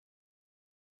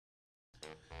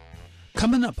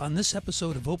Coming up on this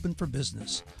episode of Open for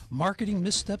Business, marketing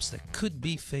missteps that could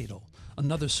be fatal.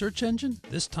 Another search engine,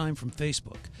 this time from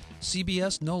Facebook.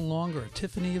 CBS no longer a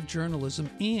Tiffany of journalism,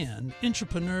 and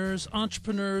entrepreneurs,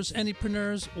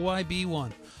 anypreneurs, why be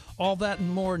one? All that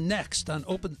and more next on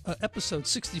episode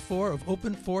 64 of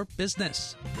Open for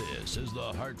Business. This is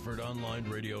the Hartford Online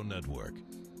Radio Network.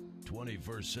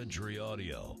 21st Century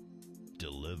Audio.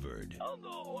 Delivered on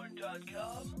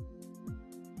thehorn.com.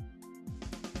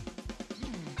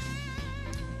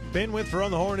 Bandwidth for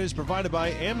On the Horn is provided by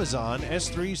Amazon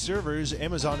S3 servers.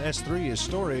 Amazon S3 is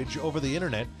storage over the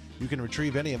internet. You can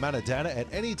retrieve any amount of data at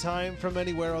any time from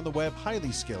anywhere on the web. Highly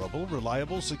scalable,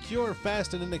 reliable, secure,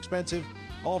 fast, and inexpensive.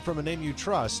 All from a name you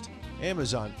trust,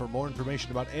 Amazon. For more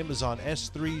information about Amazon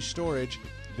S3 storage,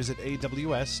 visit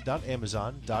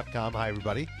aws.amazon.com. Hi,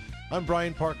 everybody. I'm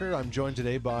Brian Parker. I'm joined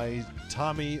today by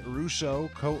Tommy Russo,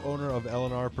 co-owner of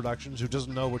L&R Productions, who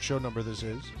doesn't know what show number this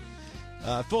is.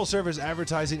 Full-service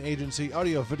advertising agency,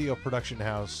 audio-video production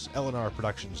house,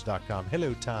 lnrproductions.com.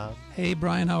 Hello, Tom. Hey,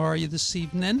 Brian, how are you this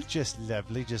evening? Just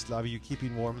lovely. Just love you.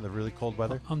 Keeping warm in the really cold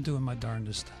weather? I'm doing my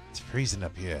darndest. It's freezing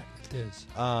up here. It is.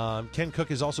 Ken Cook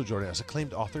is also joining us.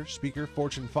 Acclaimed author, speaker,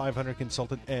 Fortune 500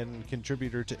 consultant, and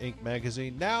contributor to Inc.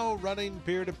 magazine. Now running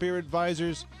Peer-to-Peer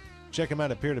Advisors. Check him out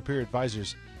at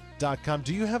peer-to-peeradvisors.com.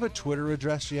 Do you have a Twitter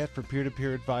address yet for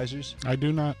Peer-to-Peer Advisors? I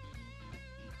do not.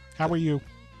 How are you?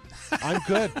 I'm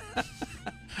good.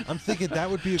 I'm thinking that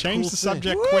would be a Change cool the thing.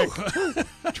 subject quick.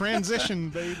 Transition,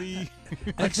 baby.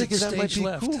 I'm thinking that might be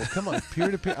left. cool. Come on,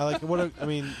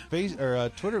 peer-to-peer.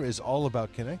 Twitter is all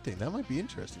about connecting. That might be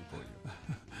interesting for you.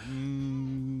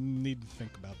 Need to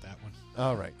think about that one.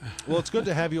 All right. Well, it's good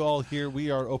to have you all here. We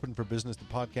are Open for Business, the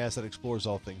podcast that explores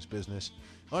all things business,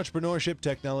 entrepreneurship,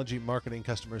 technology, marketing,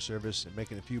 customer service, and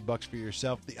making a few bucks for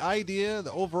yourself. The idea,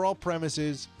 the overall premise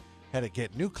is how to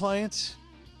get new clients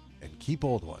and keep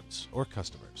old ones or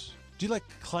customers. Do you like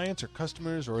clients or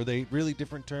customers, or are they really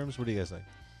different terms? What do you guys think?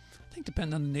 I think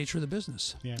depend on the nature of the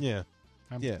business. Yeah.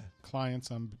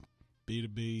 Clients on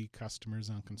B2B,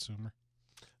 customers on consumer.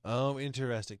 Oh,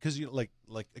 interesting. Because you like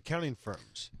accounting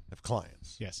firms have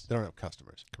clients. Yes. They don't have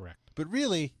customers. Correct. But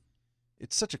really,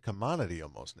 it's such a commodity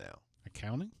almost now.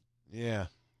 Accounting? Yeah.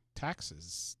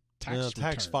 Taxes. Tax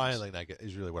returns. filing, I guess,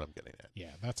 is really what I'm getting at.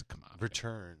 Yeah, that's a commodity.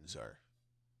 Returns are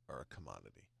a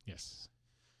commodity. Yes.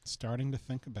 Starting to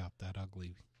think about that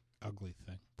ugly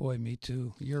thing. Boy, me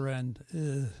too. Year end.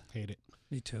 Hate it.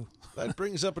 Me too. That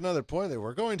brings up another point there.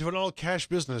 We're going to an all-cash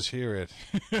business here at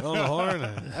On the Horn.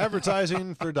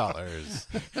 Advertising for dollars.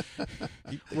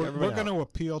 We're going to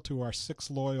appeal to our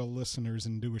 6 loyal listeners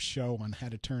and do a show on how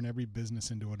to turn every business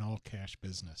into an all-cash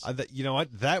business. You know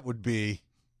what? That would be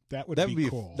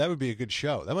cool. That would be a good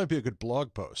show. That might be a good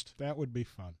blog post. That would be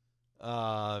fun.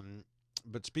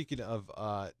 But speaking of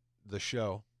the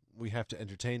show, we have to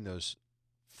entertain those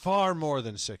far more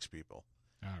than 6 people.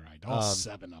 All right, all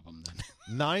 7 of them then.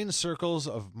 9 circles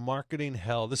of marketing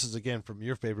hell. This is, again, from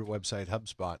your favorite website,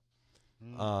 HubSpot.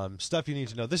 Stuff you need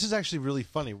to know. This is actually really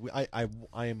funny. I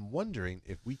am wondering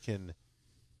if we can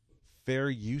fair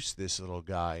use this little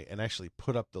guy and actually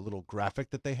put up the little graphic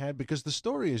that they had, because the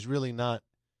story is really not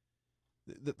 –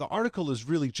 the article is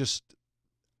really just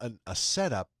a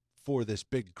setup for this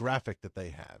big graphic that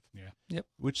they have. Yeah. Yep.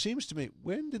 Which seems to me,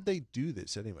 when did they do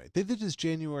this anyway? They did this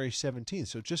January 17th,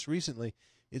 so just recently.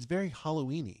 It's very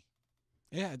Halloween-y.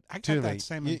 Yeah, I got that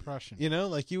same impression. You know,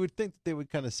 like you would think that they would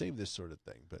kind of save this sort of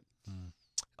thing, but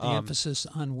The emphasis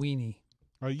on weenie.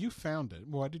 Well, you found it.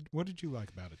 What did you like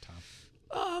about it, Tom?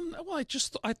 Well,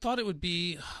 I thought it would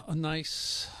be a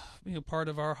nice, part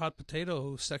of our hot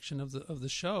potato section of the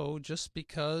show, just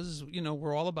because,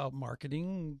 we're all about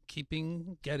marketing,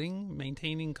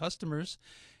 maintaining customers.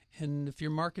 And if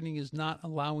your marketing is not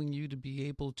allowing you to be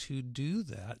able to do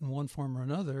that in one form or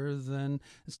another, then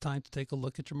it's time to take a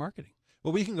look at your marketing.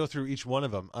 Well, we can go through each one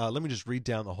of them. Let me just read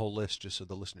down the whole list just so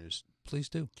the listeners please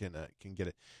do can get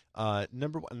it.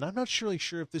 Number 1, and I'm not really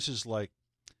sure if this is like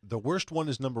the worst one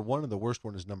is number 1 and the worst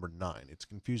one is number 9. It's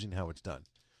confusing how it's done.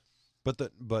 But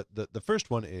the first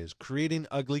one is creating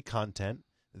ugly content,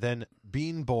 then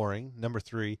being boring. Number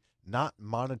 3, not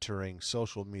monitoring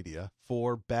social media.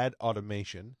 4, bad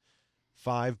automation.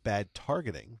 5, bad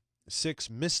targeting. 6,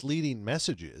 misleading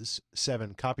messages.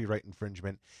 7, copyright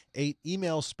infringement. 8,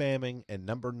 email spamming. And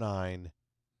number 9,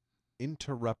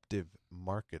 interruptive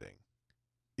marketing.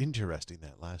 Interesting,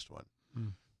 that last one.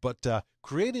 But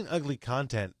creating ugly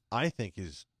content, I think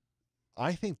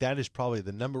that is probably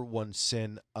the number 1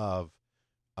 sin of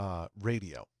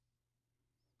radio.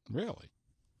 Really?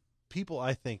 People,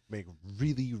 I think, make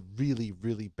really, really,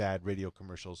 really bad radio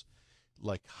commercials.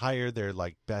 like hire their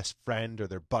like best friend or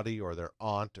their buddy or their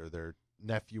aunt or their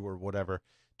nephew or whatever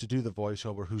to do the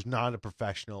voiceover who's not a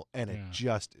professional, and it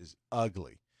just is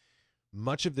ugly.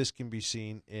 Much of this can be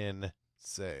seen in,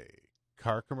 say,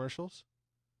 car commercials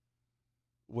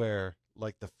where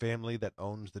like the family that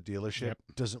owns the dealership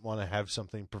doesn't want to have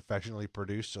something professionally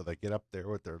produced, so they get up there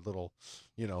with their little,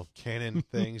 Canon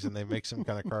things and they make some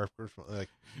kind of car commercial. Like,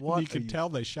 what? You can tell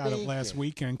they shot it last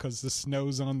weekend because the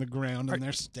snow's on the ground and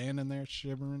they're standing there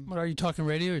shivering. But are you talking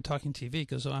radio or are you talking TV?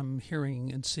 Because I'm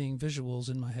hearing and seeing visuals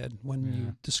in my head when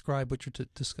you describe what you're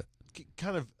discussing.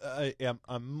 Kind of,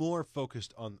 I'm more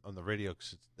focused on the radio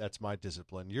because that's my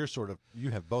discipline.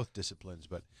 You have both disciplines,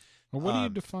 but well, what do you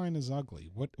define as ugly?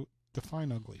 What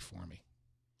define ugly for me,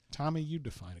 Tommy? You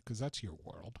define it because that's your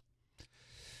world.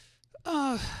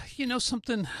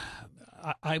 Something.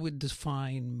 I would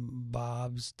define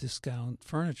Bob's Discount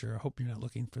Furniture. I hope you're not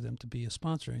looking for them to be a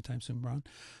sponsor anytime soon, Ron.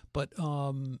 But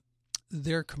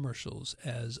their commercials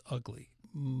as ugly.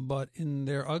 But in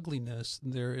their ugliness,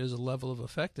 there is a level of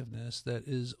effectiveness that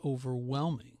is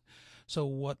overwhelming. So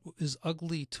what is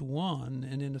ugly to one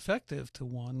and ineffective to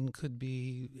one could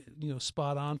be,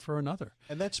 spot on for another.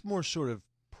 And that's more sort of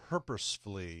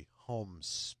purposefully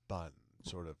homespun,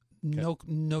 sort of.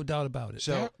 No doubt about it.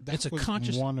 So it's a was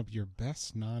conscious. One of your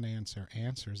best non-answer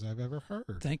answers I've ever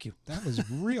heard. Thank you. That was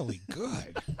really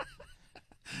good.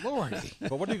 Lordy.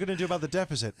 But what are you going to do about the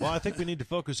deficit? Well, I think we need to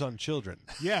focus on children.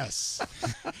 Yes.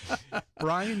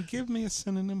 Brian, give me a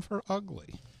synonym for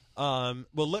ugly. Well,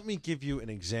 let me give you an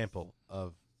example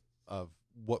of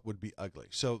what would be ugly.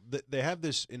 So they have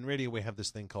this in radio. We have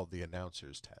this thing called the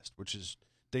announcer's test, which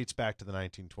dates back to the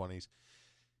 1920s,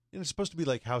 and it's supposed to be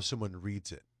like how someone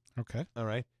reads it. Okay. All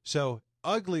right. So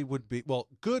ugly would be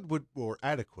good or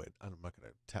adequate. I'm not going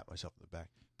to tap myself in the back,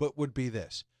 but would be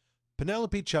this.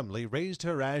 Penelope Chumley raised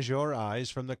her azure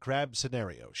eyes from the crab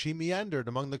scenario. She meandered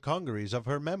among the congeries of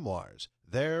her memoirs.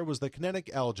 There was the kinetic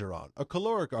Algernon, a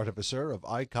caloric artificer of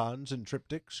icons and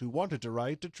triptychs who wanted to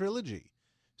write a trilogy.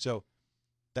 So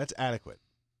that's adequate.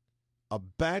 A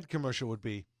bad commercial would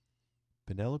be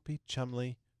Penelope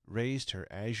Chumley raised her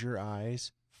azure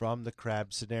eyes from the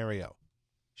crab scenario.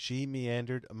 She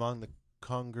meandered among the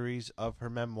congeries of her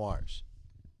memoirs.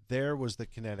 There was the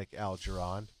kinetic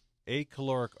Algernon, a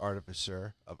caloric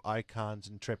artificer of icons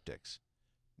and triptychs.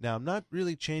 Now, I'm not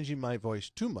really changing my voice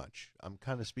too much. I'm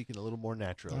kind of speaking a little more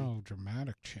naturally. Oh,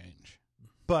 dramatic change.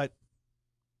 But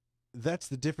that's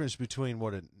the difference between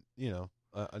what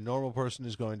a normal person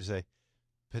is going to say.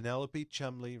 Penelope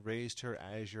Chumley raised her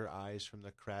azure eyes from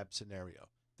the crab scenario.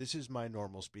 This is my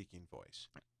normal speaking voice.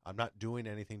 I'm not doing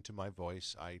anything to my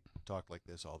voice. I talk like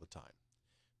this all the time.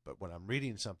 But when I'm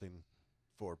reading something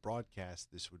for broadcast,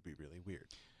 this would be really weird.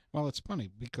 Well, it's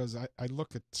funny because I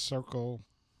look at Circle,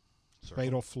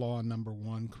 fatal flaw number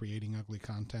 1, creating ugly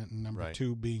content, and number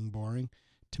 2, being boring.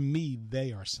 To me,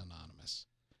 they are synonymous.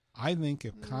 I think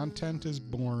if content is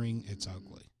boring, it's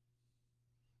ugly.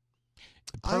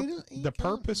 The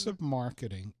purpose of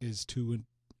marketing is to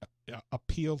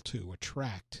appeal to,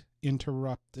 attract,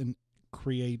 interrupt in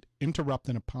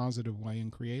a positive way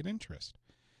and create interest.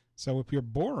 So if you're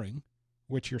boring,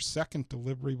 which your second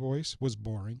delivery voice was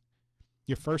boring,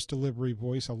 your first delivery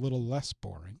voice a little less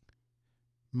boring,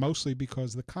 mostly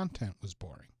because the content was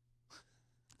boring.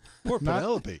 Poor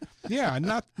Penelope. Yeah,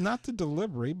 not the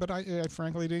delivery, but I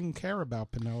frankly didn't care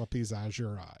about Penelope's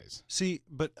azure eyes. See,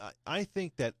 but I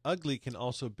think that ugly can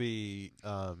also be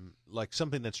like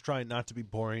something that's trying not to be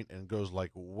boring and goes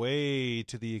like way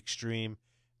to the extreme,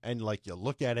 and like you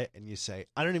look at it and you say,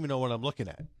 I don't even know what I'm looking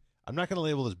at. I'm not going to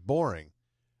label this boring,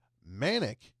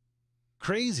 manic,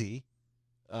 crazy,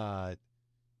 all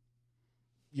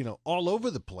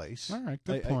over the place. All right,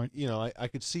 good point. I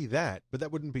could see that, but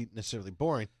that wouldn't be necessarily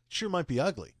boring. Sure might be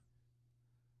ugly.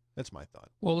 That's my thought.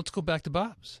 Well, let's go back to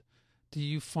Bob's. Do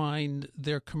you find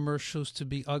their commercials to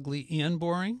be ugly and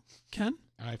boring, Ken?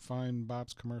 I find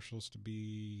Bob's commercials to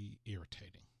be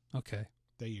irritating. Okay.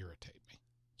 They irritate me.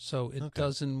 So it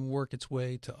doesn't work its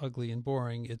way to ugly and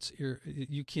boring.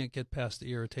 You can't get past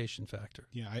the irritation factor.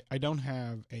 Yeah, I don't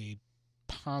have a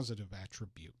positive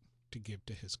attribute to give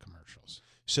to his commercials.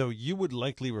 So you would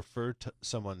likely refer to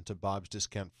someone to Bob's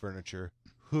Discount Furniture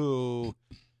who,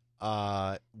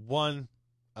 look,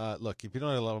 if you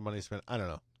don't have a lot of money to spend, I don't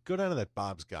know, go down to that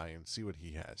Bob's guy and see what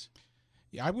he has.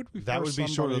 Yeah, I would refer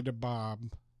somebody to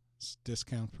Bob's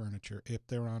Discount Furniture if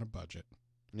they're on a budget.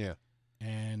 Yeah.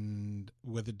 And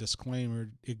with a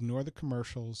disclaimer, ignore the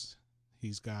commercials.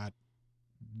 He's got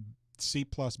C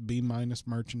plus B minus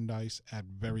merchandise at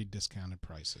very discounted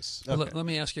prices. Well, Okay. let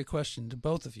me ask you a question to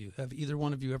both of you. Have either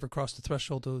one of you ever crossed the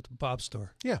threshold to Bob's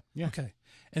store? Yeah. Yeah. Okay.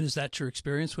 And is that your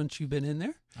experience once you've been in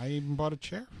there? I even bought a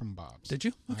chair from Bob's. Did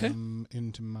you? Okay. I'm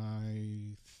into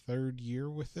my 3rd year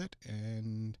with it,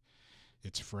 and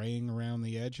it's fraying around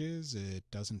the edges. It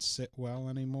doesn't sit well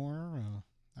anymore.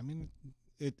 I mean,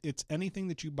 it's anything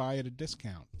that you buy at a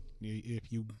discount.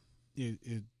 If you,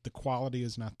 the quality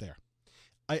is not there.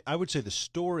 I would say the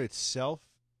store itself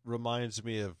reminds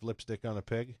me of Lipstick on a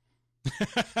Pig.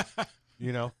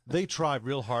 You know, they try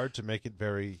real hard to make it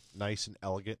very nice and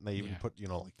elegant, and they even Yeah. put, you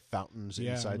know, like fountains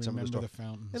Yeah, I inside some of the remember stuff. the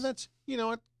fountains. And that's, you know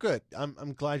what, good.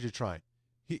 I'm glad you're trying.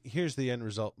 Here's the end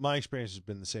result. My experience has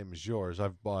been the same as yours.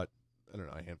 I've bought, I don't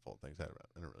know, a handful of things. I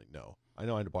don't really know. I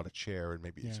know I bought a chair and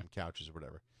maybe Yeah. some couches or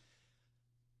whatever.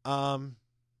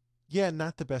 Yeah,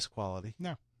 not the best quality.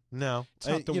 No. No. It's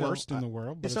not the you know, worst in the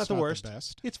world, but it's not the worst.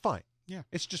 best. It's fine. Yeah.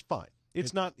 It's just fine.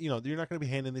 It's not, you know, you're not going to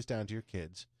be handing this down to your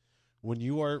kids. When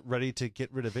you are ready to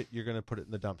get rid of it, you're going to put it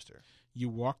in the dumpster. You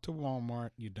walk to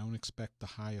Walmart, you don't expect the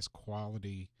highest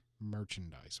quality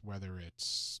merchandise, whether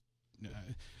it's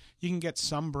you can get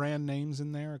some brand names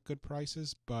in there at good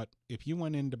prices, but if you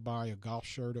went in to buy a golf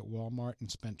shirt at Walmart and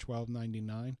spent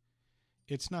 $12.99,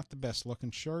 it's not the best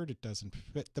looking shirt. It doesn't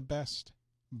fit the best,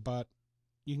 but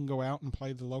you can go out and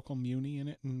play the local muni in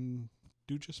it and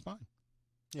do just fine.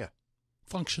 Yeah.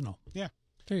 Functional. Yeah.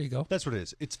 There you go. That's what it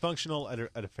is. It's functional at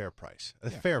a fair price. At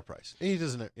a Yeah. fair price. He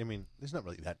doesn't, I mean, it's not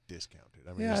really that discounted.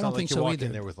 I mean, Yeah, it's I not don't like think you so walk either.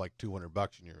 in there with like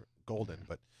 $200 and you're golden,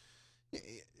 but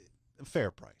a fair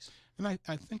price. And I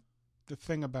think the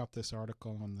thing about this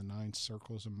article on the 9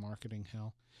 circles of marketing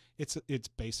hell, it's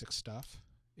basic stuff.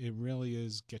 It really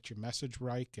is get your message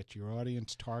right, get your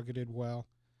audience targeted well,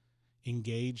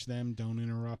 engage them, don't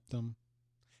interrupt them.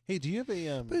 Hey, do you have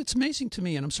a But it's amazing to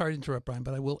me, and I'm sorry to interrupt, Brian,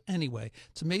 but I will anyway.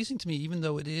 It's amazing to me, even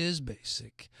though it is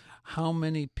basic, how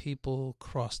many people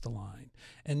cross the line.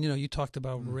 And, you know, you talked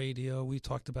about radio, we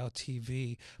talked about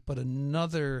TV, but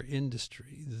another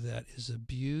industry that is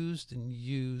abused and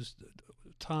used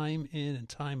time in and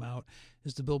time out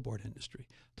is the billboard industry.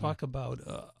 Talk about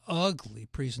ugly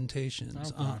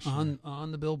presentations Oh, gosh,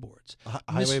 on the billboards.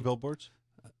 highway billboards?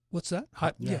 What's that?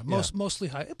 Yeah. Mostly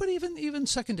high, but even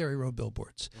secondary road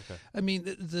billboards. Okay. I mean,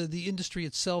 the industry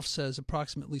itself says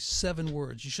approximately 7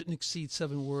 words. You shouldn't exceed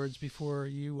 7 words before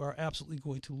you are absolutely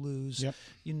going to lose, Yep.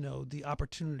 you know, the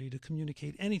opportunity to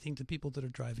communicate anything to people that are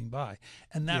driving by.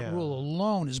 And that Yeah. rule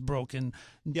alone is broken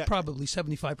Yeah. probably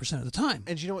 75% of the time.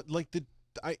 And you know what? Like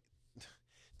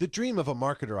the dream of a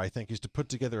marketer, I think, is to put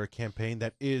together a campaign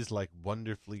that is like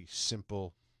wonderfully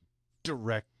simple,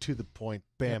 direct, to the point.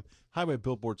 Bam. Highway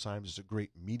billboard signs is a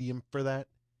great medium for that.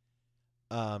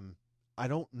 I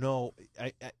don't know.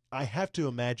 I have to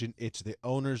imagine it's the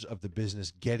owners of the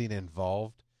business getting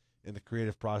involved in the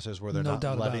creative process where they're No not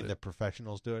doubt about letting it. the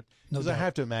professionals do it. No Because I doubt.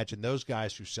 have to imagine those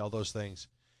guys who sell those things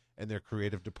and their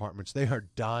creative departments, they are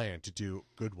dying to do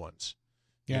good ones.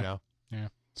 Yeah. You know? Yeah.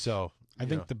 So I you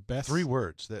think know, the best 3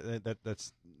 words.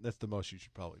 That's the most you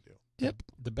should probably do. Yep.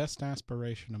 The best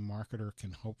aspiration a marketer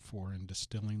can hope for in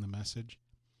distilling the message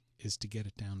is to get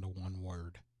it down to 1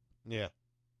 word. Yeah.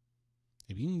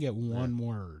 If you can get one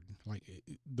word, like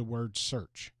the word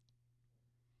search,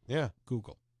 Yeah.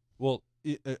 Google. Well,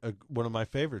 one of my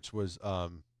favorites was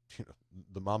the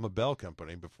Mama Bell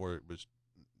Company before it was,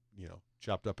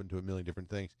 chopped up into a million different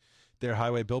things. Their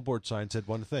highway billboard sign said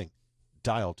one thing: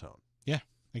 dial tone. Yeah,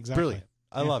 exactly. Brilliant.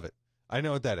 I Yeah. love it. I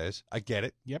know what that is. I get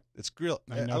it. Yep. It's real.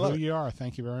 I know love who it. you are.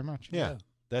 Thank you very much. Yeah.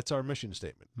 That's our mission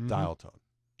statement. Mhm. Dial tone.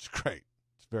 It's great.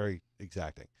 It's very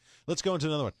exacting. Let's go into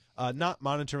another one. Not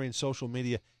monitoring social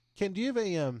media. Ken, do you have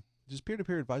a does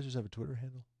Peer-to-Peer Advisors have a Twitter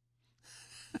handle?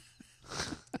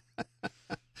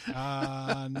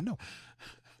 No.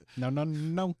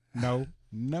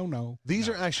 These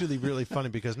are actually really funny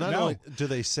because not No. only do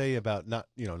they say about not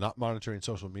monitoring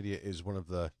social media is one of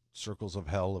the circles of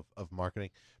hell of marketing,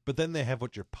 but then they have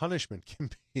what your punishment can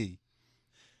be.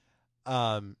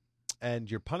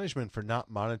 And your punishment for not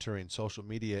monitoring social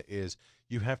media is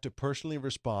you have to personally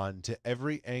respond to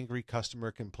every angry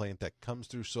customer complaint that comes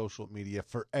through social media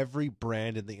for every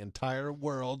brand in the entire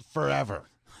world forever.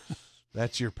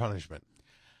 That's your punishment.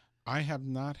 I have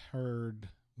not heard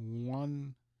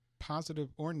one positive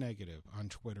or negative on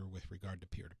Twitter with regard to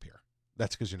peer-to-peer.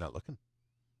 That's because you're not looking.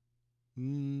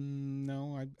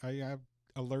 No, I have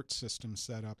alert systems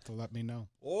set up to let me know.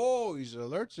 Oh, these are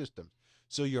alert systems.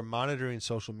 So you're monitoring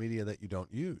social media that you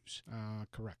don't use.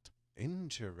 Correct.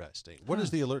 Interesting. What is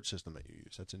the alert system that you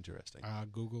use? That's interesting.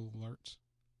 Google Alerts.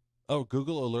 Oh,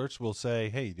 Google Alerts will say,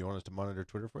 hey, do you want us to monitor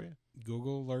Twitter for you?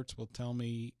 Google Alerts will tell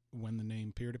me when the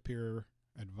name peer-to-peer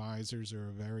advisors or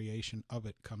a variation of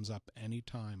it comes up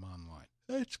anytime online.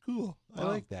 That's cool. I Wow.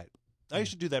 like that. I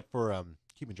used to do that for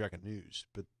keeping track of news,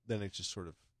 but then it's just sort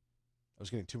of, I was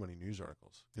getting too many news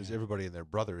articles because Yeah. everybody and their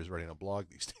brother is writing a blog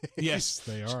these days. Yes,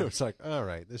 they So are. it's like, all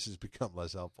right, this has become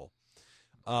less helpful.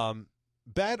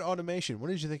 Bad automation. What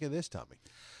did you think of this, Tommy?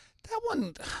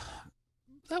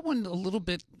 That one a little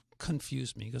bit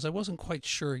confused me because I wasn't quite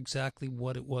sure exactly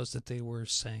what it was that they were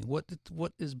saying.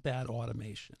 What is bad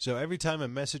automation? So every time a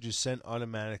message is sent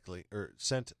automatically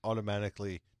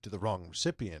to the wrong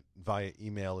recipient via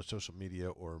email or social media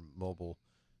or mobile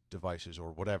devices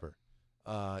or whatever,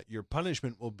 your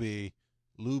punishment will be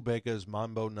Lou Bega's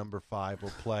Mambo No. 5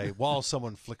 will play while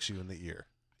someone flicks you in the ear.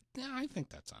 Yeah, I think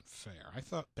that's unfair. I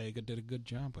thought Bega did a good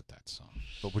job with that song.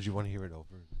 But would you want to hear it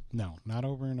over? No, not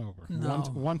over and over. No.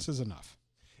 Once is enough.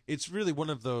 It's really one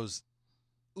of those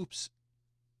oops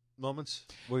moments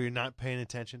where you're not paying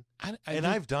attention.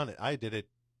 I've done it. I did it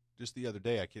just the other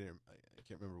day. I can't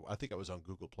remember. I think I was on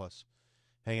Google Plus,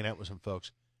 hanging out with some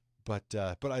folks. But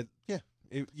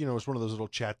it was one of those little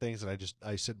chat things, and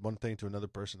I said one thing to another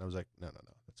person. I was like, no,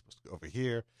 that's supposed to go over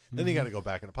here. Then you got to go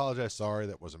back and apologize. Sorry,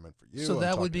 that wasn't meant for you. So I'm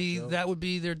that would talking to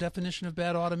be Joe. their definition of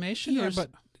bad automation. Yeah, or is-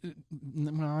 but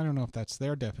well, I don't know if that's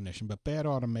their definition, but bad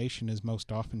automation is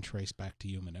most often traced back to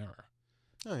human error.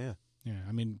 Oh yeah. Yeah,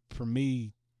 I mean, for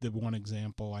me, the one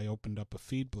example, I opened up a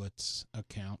FeedBlitz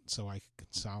account so I could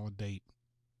consolidate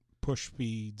push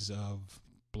feeds of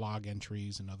blog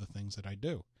entries and other things that I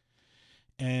do.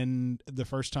 And the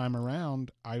first time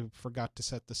around, I forgot to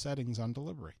set the settings on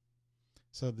delivery.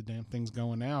 So the damn thing's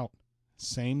going out,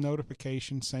 same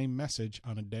notification, same message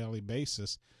on a daily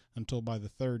basis, until by the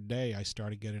third day I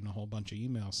started getting a whole bunch of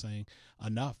emails saying,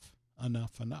 enough. And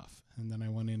then I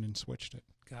went in and switched it.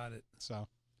 Got it. So,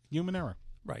 human error.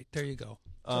 Right, there you go.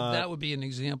 So that would be an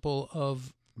example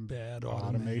of bad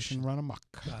automation. Run amok.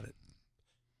 Got it.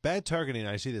 Bad targeting.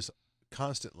 I see this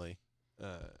constantly,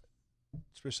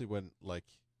 especially when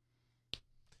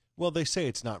they say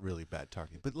it's not really bad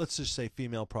targeting, but let's just say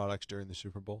female products during the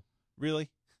Super Bowl. Really?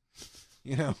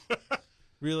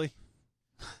 Really?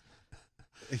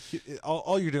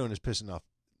 All you're doing is pissing off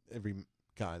every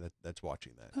guy that's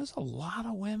watching that. There's a lot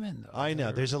of women, though. I know. that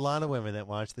are- There's a lot of women that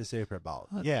watch the Super Bowl.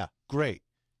 What? Yeah, great.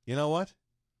 You know what?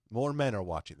 More men are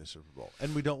watching the Super Bowl,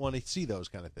 and we don't want to see those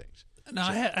kind of things. Now,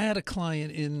 I had a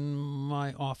client in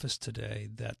my office today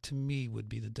that, to me, would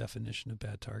be the definition of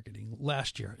bad targeting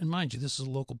last year. And mind you, this is a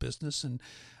local business, and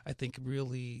I think it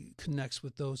really connects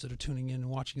with those that are tuning in and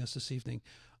watching us this evening.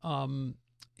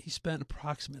 He spent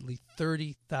approximately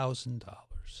 $30,000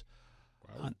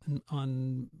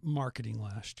 on marketing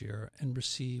last year and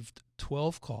received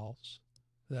 12 calls,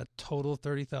 that total of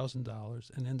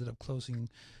 $30,000, and ended up closing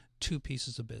 2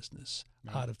 pieces of business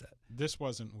out of that. This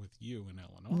wasn't with you in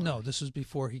Illinois. No, this was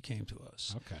before he came to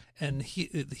us. Okay. And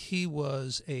he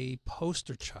was a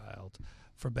poster child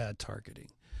for bad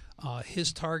targeting.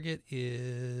 His target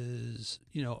is,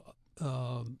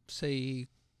 say,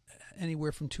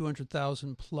 anywhere from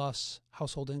 200,000 plus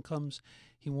household incomes.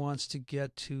 He wants to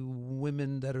get to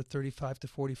women that are 35 to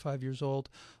 45 years old.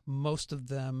 Most of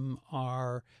them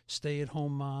are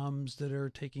stay-at-home moms that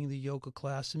are taking the yoga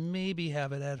class and maybe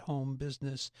have an at-home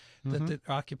business that they're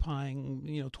occupying,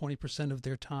 20% of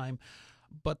their time.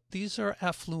 But these are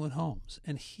affluent homes,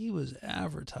 and he was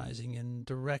advertising in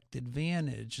Direct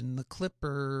Advantage and the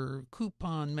Clipper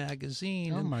Coupon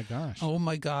magazine. Oh, my gosh. Oh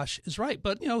my gosh, is right.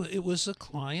 But, it was a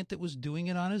client that was doing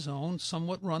it on his own,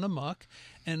 somewhat run amok,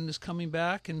 and is coming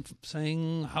back and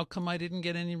saying, how come I didn't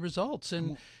get any results?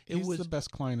 And He's the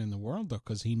best client in the world, though,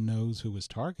 because he knows who his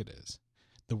target is.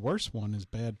 The worst one is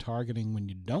bad targeting when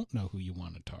you don't know who you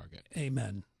want to target.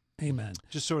 Amen.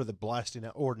 Just sort of the blasting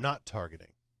out or not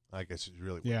targeting, I guess is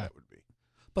really what that would be.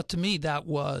 But to me, that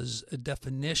was a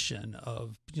definition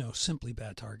of, simply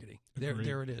bad targeting. Agreed.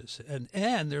 There it is.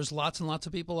 And there's lots and lots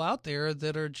of people out there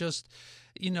that are just,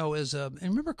 and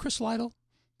remember Chris Lytle,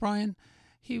 Brian?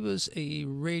 He was a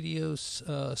radio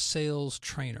sales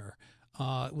trainer.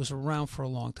 It was around for a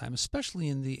long time, especially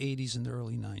in the 80s and the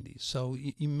early 90s. So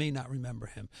you may not remember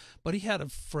him. But he had a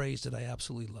phrase that I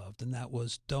absolutely loved, and that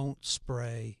was, don't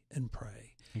spray and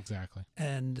pray. Exactly.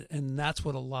 And that's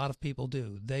what a lot of people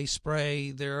do. They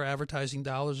spray their advertising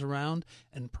dollars around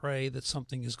and pray that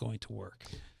something is going to work.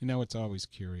 What's always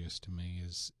curious to me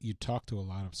is you talk to a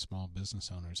lot of small business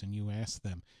owners and you ask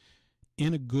them,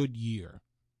 in a good year,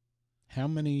 how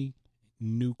many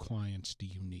new clients do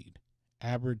you need?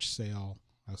 Average sale,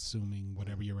 assuming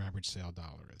whatever your average sale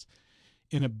dollar is.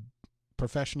 In a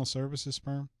professional services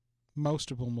firm, most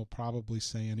of them will probably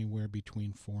say anywhere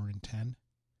between 4 and 10.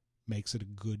 Makes it a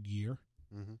good year.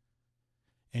 Mm-hmm.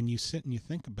 and you sit and you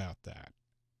think about that,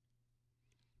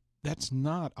 that's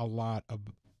not a lot of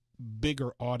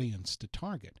bigger audience to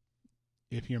target.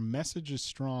 If your message is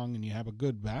strong and you have a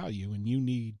good value and you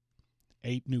need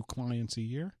 8 new clients a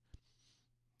year,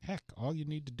 heck, all you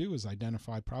need to do is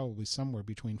identify probably somewhere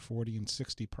between 40 and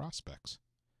 60 prospects.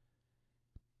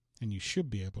 And you should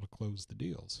be able to close the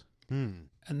deals. And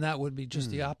that would be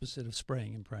just the opposite of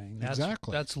spraying and praying.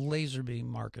 Exactly. That's laser beam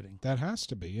marketing. That has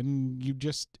to be. And you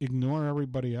just ignore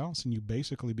everybody else and you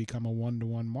basically become a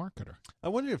one-to-one marketer. I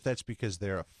wonder if that's because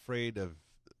they're afraid of,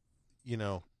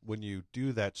 when you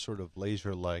do that sort of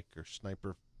laser-like or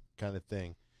sniper kind of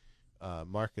thing,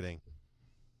 marketing,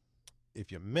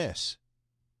 if you miss,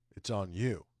 it's on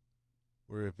you.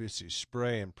 Where if it's you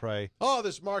spray and pray, oh,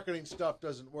 this marketing stuff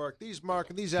doesn't work. These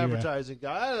advertising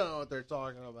guys, I don't know what they're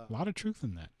talking about. A lot of truth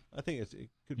in that. I think it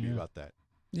could be about that.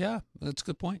 Yeah, that's a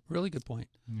good point. Really good point.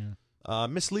 Yeah.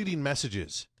 Misleading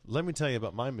messages. Let me tell you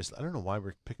about my I don't know why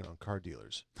we're picking on car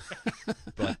dealers,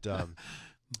 but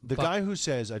the guy who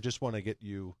says, I just want to get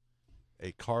you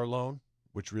a car loan,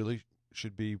 which really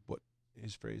should be what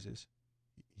his phrase is.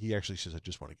 He actually says, I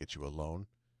just want to get you a loan.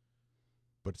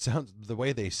 But it sounds, the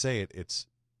way they say it, it's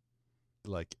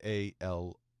like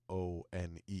ALONE.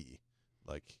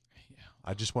 Like,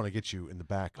 I just want to get you in the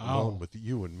back alone with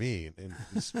you and me. And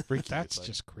it's freaky. That's like,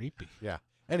 just creepy. Yeah.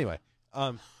 Anyway,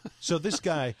 so this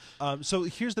guy, so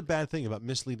here's the bad thing about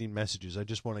misleading messages. I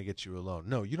just want to get you a loan.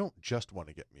 No, you don't just want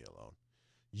to get me a loan.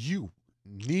 You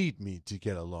need me to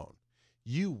get a loan.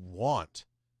 You want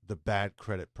the bad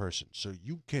credit person so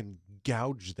you can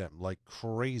gouge them like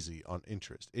crazy on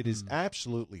interest. It is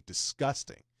absolutely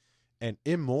disgusting and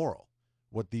immoral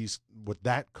what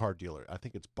that car dealer, I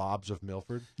think it's Bob's of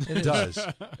Milford, does.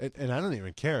 And I don't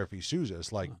even care if he sues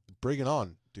us. Like, bring it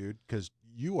on, dude, because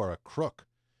you are a crook.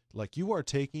 Like, you are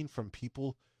taking from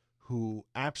people who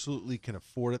absolutely can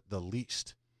afford it the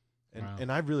least.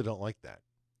 And I really don't like that.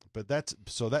 But that's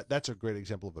a great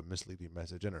example of a misleading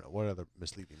message. I don't know what other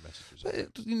misleading messages are there?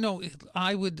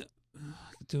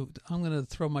 I'm going to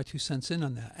throw my 2 cents in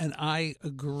on that, and I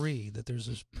agree that there's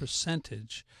this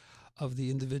percentage of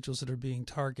the individuals that are being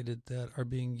targeted that are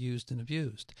being used and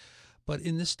abused. But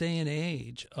in this day and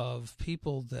age of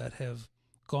people that have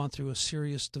gone through a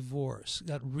serious divorce,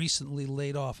 got recently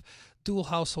laid off, dual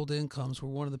household incomes,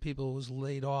 where one of the people was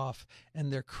laid off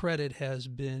and their credit has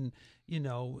been,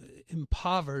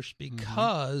 impoverished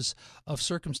because of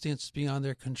circumstances beyond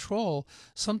their control.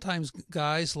 Sometimes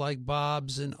guys like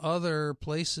Bob's and other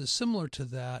places similar to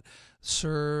that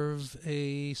serve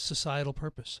a societal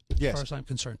purpose, as far as I'm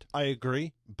concerned. I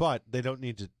agree, but they don't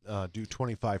need to do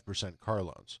 25% car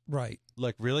loans. Right.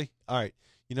 Like, really? All right.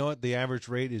 You know what? The average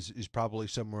rate is probably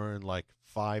somewhere in like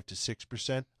 5 to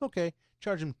 6%. Okay,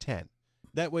 charge them 10.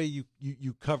 That way you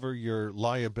cover your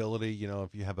liability,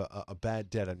 if you have a bad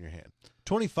debt on your hand.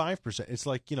 25%, it's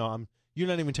like, you're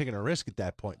not even taking a risk at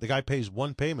that point. The guy pays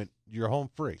one payment, you're home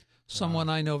free. Someone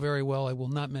I know very well, I will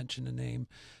not mention a name,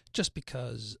 just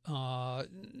because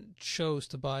chose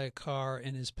to buy a car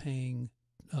and is paying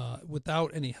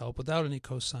without any help, without any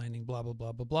co-signing, blah, blah,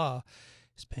 blah, blah, blah.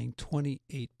 Is paying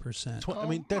 28%. I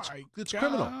mean, that's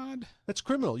criminal. That's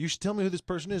criminal. You should tell me who this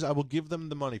person is. I will give them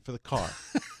the money for the car.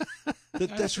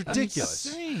 That's ridiculous.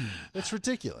 Insane. That's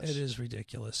ridiculous. It is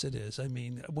ridiculous. It is. I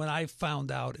mean, when I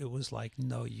found out, it was like,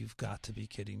 no, you've got to be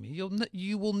kidding me.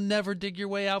 You will never dig your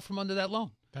way out from under that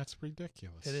loan. That's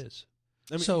ridiculous. It is.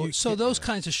 I mean, so those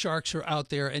kinds of sharks are out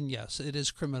there, and yes, it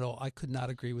is criminal. I could not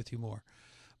agree with you more.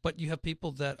 But you have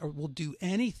people that will do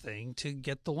anything to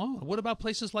get the loan. What about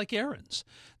places like Aaron's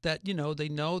that, they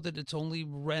know that it's only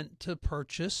rent to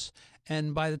purchase.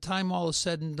 And by the time all is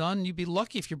said and done, you'd be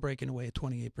lucky if you're breaking away at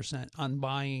 28% on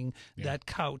buying that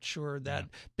couch or that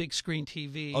big screen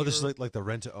TV. Oh, this is like the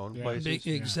rent-to-own places?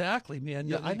 Exactly, man.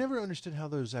 Yeah, I never understood how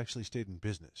those actually stayed in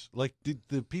business. Like, did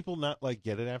the people not,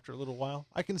 get it after a little while?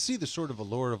 I can see the sort of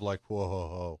allure of,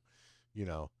 whoa,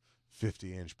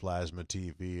 50-inch plasma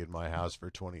TV in my house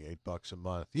for $28 a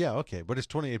month. Yeah, okay, but it's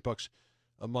 $28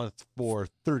 a month for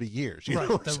 30 years. Right,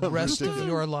 the rest of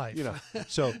your life.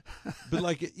 So, but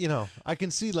I can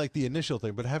see the initial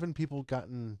thing, but haven't people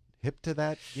gotten hip to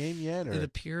that game yet? Or? It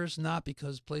appears not,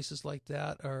 because places like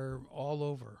that are all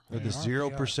over. Or the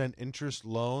 0% interest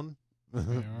loan,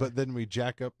 but then we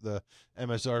jack up the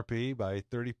MSRP by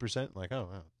 30%. Like, oh,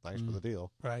 well, thanks for the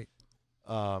deal. Right.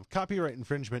 Copyright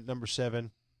infringement, number 7.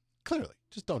 Clearly,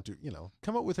 just don't do,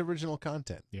 come up with original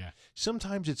content. Yeah.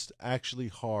 Sometimes it's actually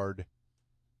hard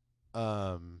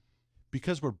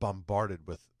because we're bombarded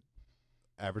with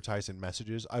advertising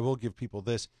messages. I will give people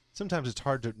this. Sometimes it's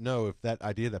hard to know if that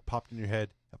idea that popped in your head,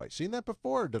 have I seen that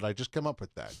before, or did I just come up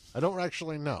with that? I don't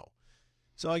actually know.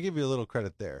 So I give you a little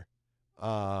credit there.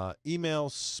 Email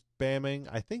spamming,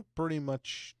 I think pretty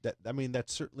much that. I mean,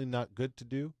 that's certainly not good to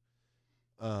do.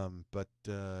 But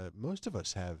most of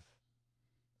us have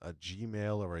a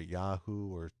Gmail or a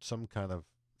Yahoo or some kind of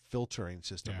filtering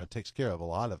system that takes care of a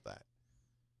lot of that.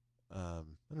 I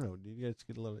don't know. Do you guys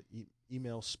get a lot of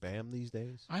email spam these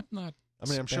days? I'm not. I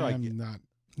mean, I'm sure I get not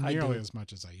I nearly do. as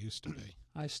much as I used to be.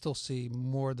 I still see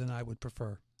more than I would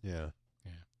prefer. Yeah.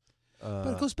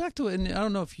 But it goes back to it, and I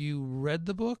don't know if you read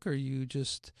the book or you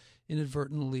just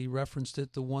inadvertently referenced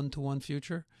it, The One-to-One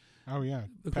Future. Oh yeah,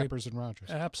 Great. Peppers and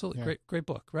Rogers. Absolutely. Yeah. Great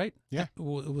book, right? Yeah.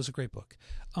 Well, it was a great book.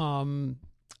 I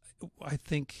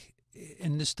think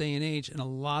in this day and age, and a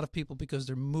lot of people, because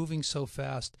they're moving so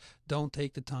fast, don't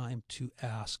take the time to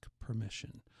ask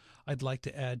permission. I'd like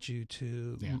to add you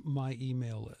to my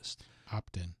email list.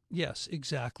 Opt in. Yes,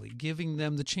 exactly. Giving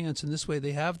them the chance. And this way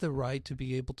they have the right to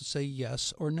be able to say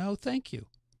yes or no, thank you.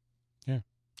 I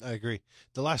agree.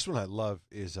 The last one I love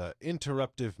is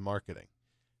interruptive marketing.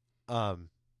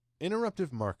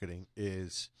 Interruptive marketing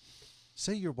is,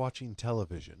 say you're watching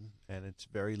television and it's a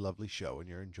very lovely show and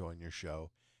you're enjoying your show,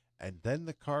 and then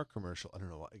the car commercial, I don't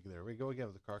know, there we go again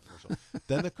with the car commercial.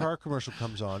 Then the car commercial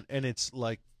comes on and it's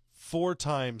like 4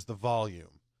 times the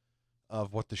volume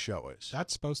of what the show is.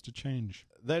 That's supposed to change.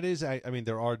 That is, I mean,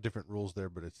 there are different rules there,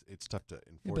 but it's tough to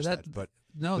enforce but that. But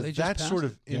no, but they just that's passed sort it.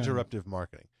 of interruptive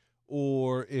marketing.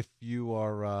 Or if you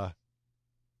are,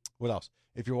 what else?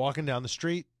 If you're walking down the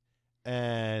street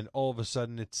and all of a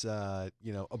sudden it's, a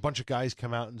bunch of guys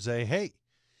come out and say, "Hey,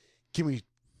 can we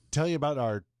tell you about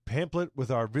our pamphlet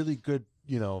with our really good,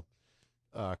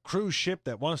 cruise ship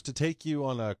that wants to take you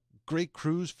on a great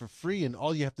cruise for free, and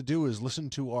all you have to do is listen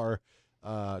to our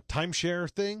timeshare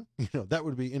thing?" That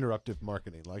would be interruptive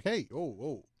marketing. Like, hey,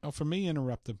 oh. Well, for me,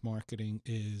 interruptive marketing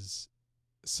is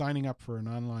signing up for an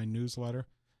online newsletter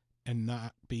and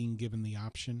not being given the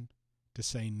option to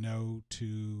say no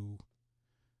to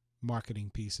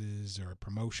marketing pieces or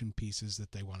promotion pieces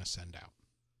that they want to send out.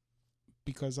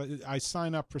 Because I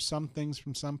sign up for some things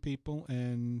from some people,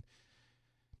 and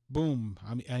boom,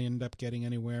 I end up getting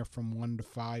anywhere from 1 to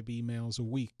 5 emails a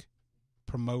week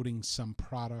promoting some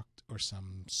product or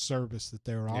some service that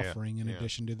they're offering in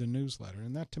addition to the newsletter.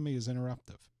 And that to me is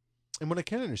interruptive. And what I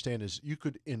can't understand is you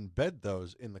could embed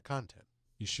those in the content.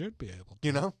 You should be able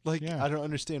to. I don't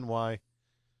understand why.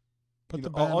 Put the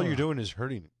all banner you're up. doing is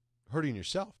hurting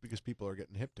yourself because people are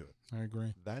getting hip to it. I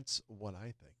agree. That's what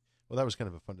I think. Well, that was kind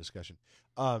of a fun discussion.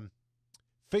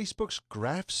 Facebook's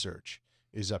graph search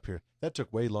is up here. That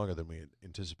took way longer than we had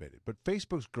anticipated. But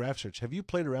Facebook's graph search, have you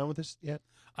played around with this yet?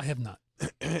 I have not.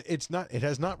 It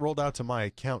has not rolled out to my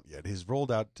account yet. It has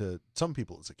rolled out to some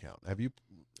people's account. Have you?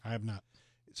 I have not.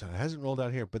 So it hasn't rolled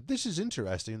out here. But this is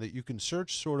interesting that you can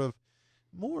search sort of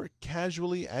more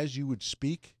casually as you would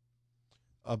speak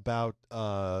about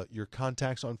your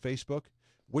contacts on Facebook.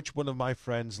 Which one of my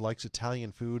friends likes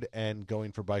Italian food and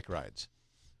going for bike rides?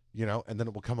 And then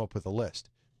it will come up with a list.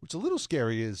 What's a little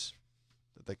scary is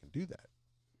that they can do that.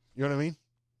 You know what I mean?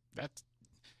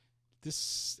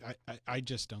 I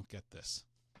just don't get this.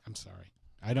 I'm sorry.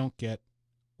 I don't get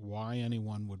why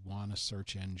anyone would want a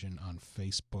search engine on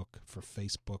Facebook for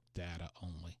Facebook data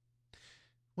only.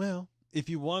 Well, if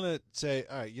you want to say,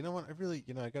 all right, you know what? I really,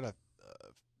 I got a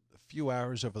few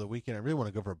hours over the weekend. I really want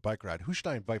to go for a bike ride. Who should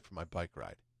I invite for my bike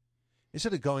ride?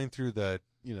 Instead of going through the,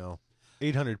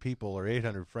 800 people or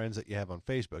 800 friends that you have on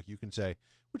Facebook, you can say,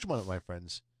 which one of my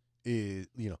friends is,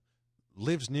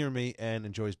 lives near me and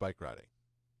enjoys bike riding?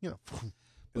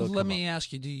 Let me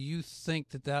ask you, do you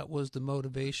think that was the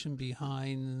motivation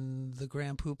behind the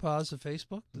grand poobahs of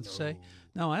Facebook?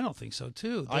 No, I don't think so,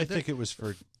 too. I think it was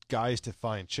for guys to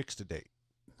find chicks to date.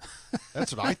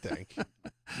 That's what I think.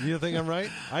 You think I'm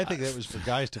right? I think that was for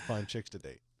guys to find chicks to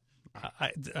date.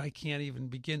 I can't even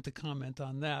begin to comment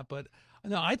on that, but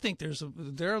no, I think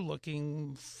they're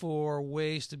looking for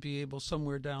ways to be able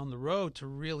somewhere down the road to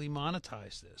really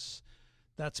monetize this.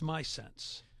 That's my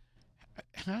sense.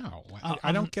 How?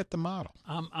 I don't get the model.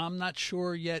 I'm not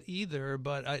sure yet either,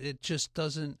 but it just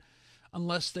doesn't,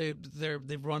 unless they've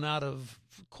run out of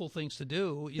cool things to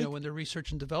do, in their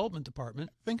research and development department.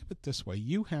 Think of it this way.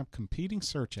 You have competing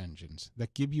search engines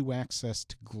that give you access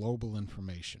to global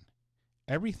information.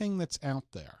 Everything that's out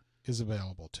there is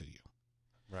available to you.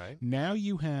 Right. Now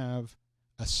you have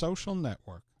a social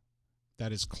network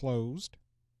that is closed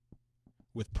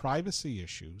with privacy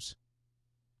issues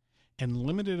and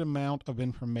limited amount of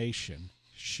information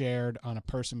shared on a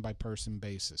person-by-person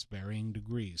basis, varying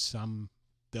degrees. Some,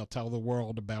 they'll tell the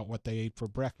world about what they ate for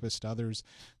breakfast. Others,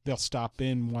 they'll stop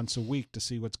in once a week to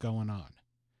see what's going on.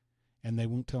 And they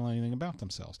won't tell anything about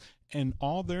themselves. And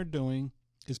all they're doing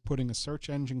is putting a search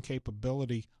engine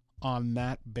capability on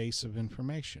that base of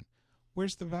information.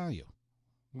 Where's the value?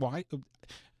 Why?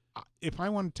 If I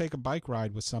want to take a bike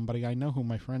ride with somebody, I know who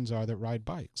my friends are that ride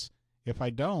bikes. If I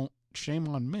don't, shame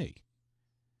on me.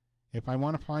 If I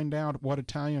want to find out what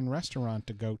Italian restaurant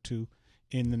to go to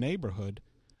in the neighborhood,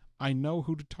 I know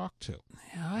who to talk to.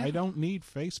 Yeah, I don't need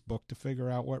Facebook to figure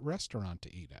out what restaurant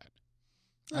to eat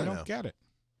at. I don't get it.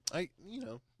 I don't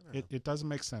know. It doesn't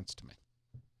make sense to me.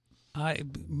 I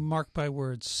mark my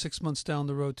words, 6 months down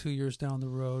the road, 2 years down the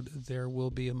road, there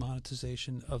will be a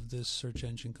monetization of this search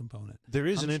engine component. There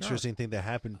is I'm an sure. interesting thing that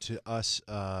happened to us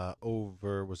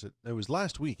it was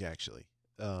last week actually,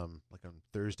 like on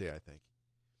Thursday, I think.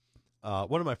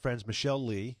 One of my friends, Michelle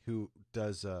Lee,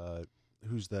 who's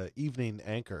the evening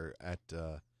anchor at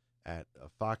a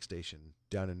Fox station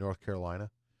down in North Carolina,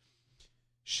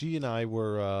 she and I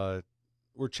were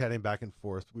chatting back and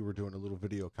forth. We were doing a little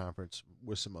video conference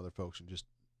with some other folks and just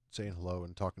saying hello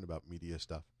and talking about media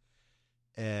stuff.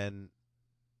 And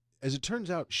as it turns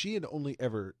out, she had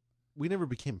we never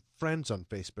became friends on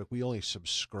Facebook. We only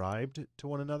subscribed to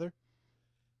one another.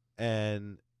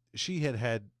 And she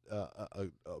had a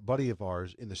buddy of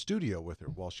ours in the studio with her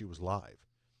while she was live.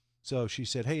 So she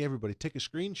said, hey, everybody, take a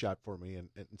screenshot for me and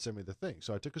send me the thing.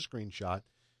 So I took a screenshot,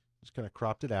 just kind of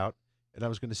cropped it out, and I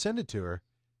was going to send it to her.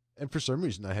 And for some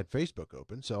reason, I had Facebook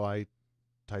open, so I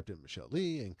typed in Michelle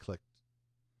Lee and clicked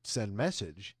send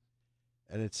message,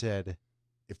 and it said,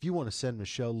 if you want to send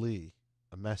Michelle Lee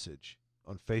a message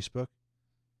on Facebook,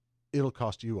 it'll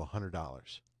cost you $100.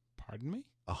 Pardon me?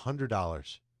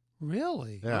 $100.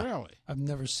 Really? Yeah. Really? I've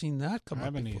never seen that come I up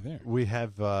haven't before. either. We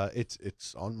have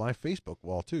it's on my Facebook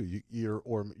wall too.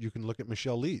 Or you can look at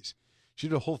Michelle Lee's. She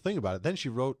did a whole thing about it. Then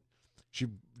she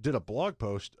did a blog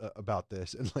post about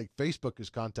this, and like Facebook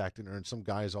is contacting her, and some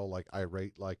guy is all like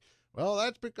irate, like, well,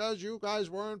 that's because you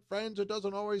guys weren't friends. It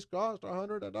doesn't always cost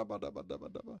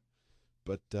 $100.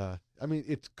 But I mean,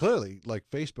 it's clearly like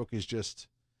Facebook is just,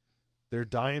 they're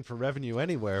dying for revenue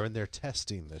anywhere, and they're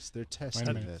testing this. They're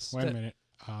testing this. Wait a minute.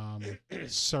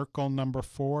 Circle number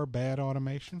 4, bad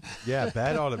automation. Yeah,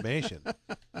 bad automation.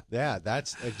 Yeah,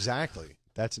 that's an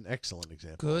excellent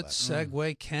example. Good of that.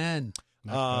 segue, Ken.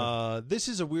 This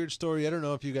is a weird story. I don't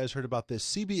know if you guys heard about this.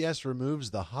 CBS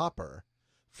removes the Hopper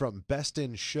from Best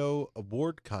in Show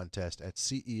award contest at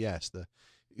CES. The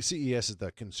CES is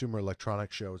the Consumer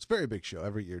Electronics Show. It's a very big show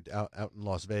every year out in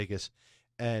Las Vegas.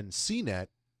 And CNET,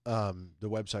 the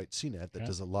website CNET that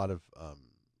does a lot of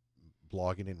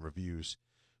blogging and reviews,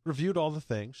 reviewed all the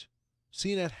things.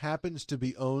 CNET happens to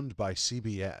be owned by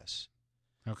CBS.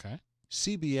 Okay.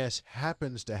 CBS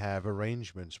happens to have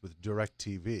arrangements with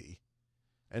DirecTV,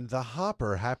 and the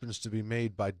Hopper happens to be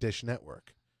made by Dish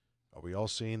Network. Are we all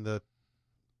seeing the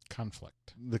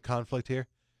conflict here?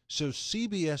 So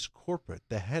CBS Corporate,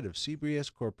 the head of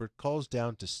CBS Corporate, calls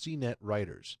down to CNET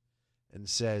writers and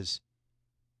says,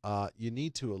 you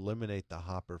need to eliminate the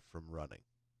Hopper from running,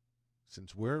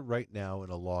 since we're right now in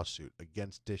a lawsuit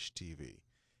against Dish TV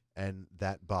and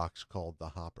that box called the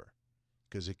Hopper,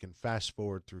 because it can fast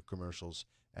forward through commercials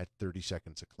at 30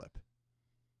 seconds a clip.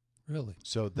 Really?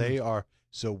 So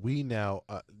we now,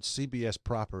 CBS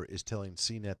proper is telling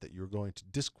CNET that you're going to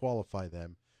disqualify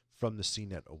them from the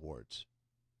CNET Awards.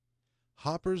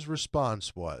 Hopper's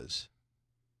response was,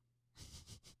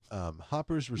 Here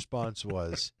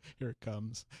it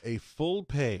comes. a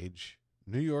full-page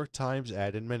New York Times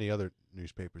ad and many other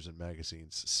newspapers and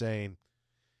magazines saying,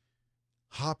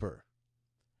 Hopper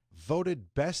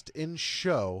voted best in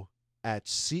show at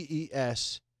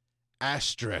CES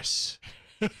asterisk.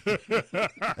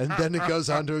 And then it goes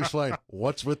on to explain,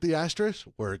 what's with the asterisk?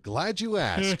 We're glad you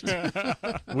asked.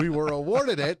 We were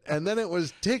awarded it, and then it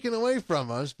was taken away from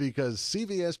us because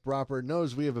CBS proper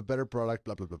knows we have a better product,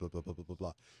 blah, blah, blah, blah, blah, blah, blah,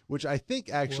 blah, which I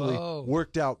think actually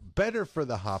worked out better for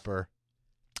the Hopper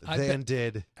than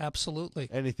did absolutely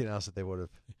anything else that they would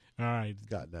have All right.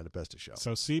 gotten out of Best of Show.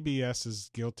 So CBS is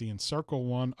guilty in Circle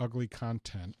 1, ugly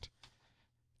content,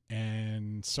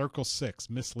 and Circle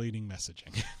 6, misleading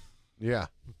messaging. Yeah.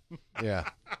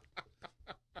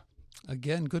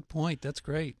 Again, good point. That's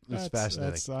great. It's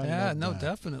fascinating. I love that.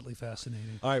 Definitely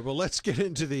fascinating. All right, well, let's get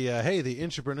into the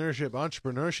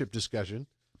entrepreneurship discussion.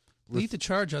 Lead the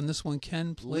charge on this one,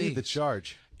 Ken, please. Lead the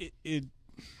charge. It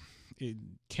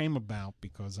came about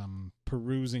because I'm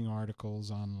perusing articles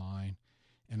online,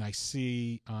 and I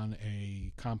see on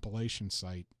a compilation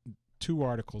site 2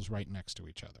 articles right next to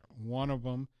each other. One of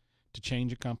them, to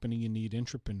change a company, you need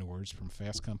entrepreneurs, from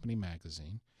Fast Company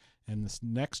magazine. And this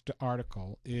next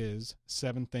article is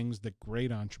 7 things that great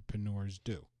entrepreneurs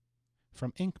do,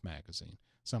 from Inc. magazine.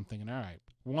 Something, and all right,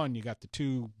 one, you got the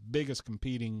 2 biggest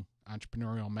competing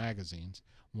entrepreneurial magazines,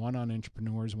 one on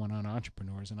entrepreneurs, one on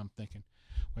entrepreneurs, and I'm thinking,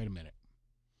 wait a minute.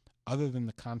 Other than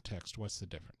the context, what's the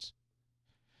difference?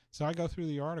 So I go through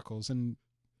the articles, and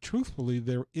truthfully,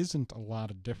 there isn't a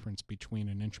lot of difference between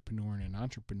an entrepreneur and an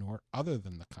entrepreneur other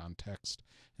than the context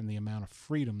and the amount of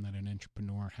freedom that an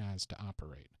entrepreneur has to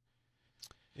operate.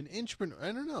 An entrepreneur,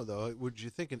 I don't know, though. Would you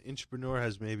think an entrepreneur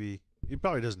has maybe, he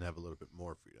probably doesn't have a little bit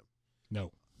more freedom.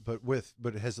 No. But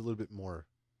it has a little bit more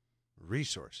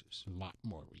resources. A lot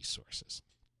more resources.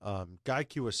 Guy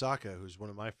Kiyosaki, who's one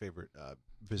of my favorite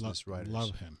business writers.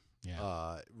 Love him.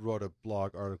 Yeah. Wrote a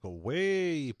blog article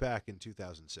way back in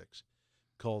 2006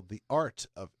 called The Art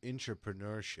of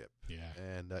Entrepreneurship. Yeah.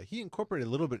 And he incorporated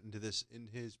a little bit into this in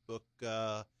his book,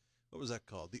 what was that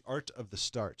called? The Art of the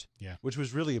Start. Yeah. Which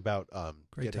was really about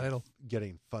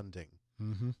getting funding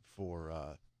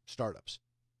for startups.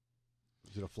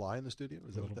 Is it a fly in the studio?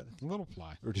 Is that what that is? A little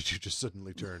fly. Or did you just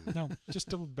suddenly turn? No,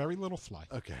 just a very little fly.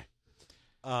 Okay.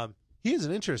 He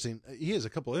has a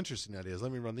couple interesting ideas.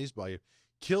 Let me run these by you.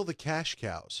 Kill the cash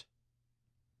cows.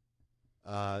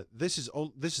 This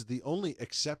is the only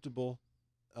acceptable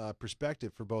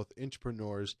perspective for both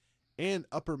entrepreneurs and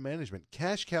upper management.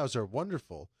 Cash cows are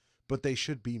wonderful, but they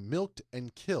should be milked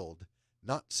and killed,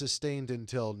 not sustained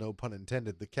until, no pun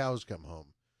intended, the cows come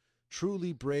home.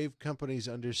 Truly brave companies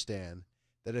understand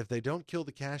that if they don't kill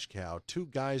the cash cow, two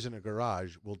guys in a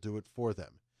garage will do it for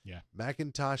them. Yeah.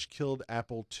 Macintosh killed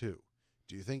Apple II.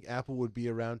 Do you think Apple would be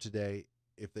around today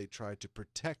if they tried to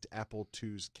protect Apple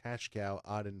II's cash cow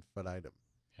ad infinitum?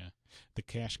 Yeah. The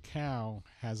cash cow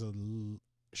has a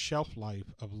shelf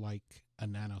life of like a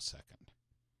nanosecond.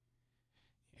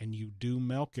 And you do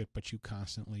milk it, but you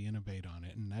constantly innovate on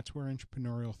it. And that's where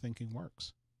entrepreneurial thinking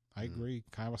works. I agree.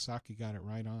 Kawasaki got it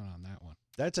right on that one.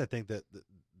 That's, I think, that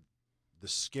the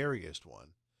scariest one.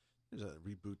 There's a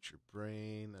reboot your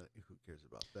brain. Who cares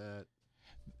about that?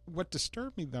 What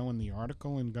disturbed me, though, in the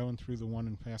article and going through the one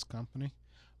in Fast Company,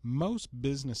 most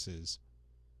businesses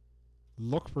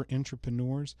look for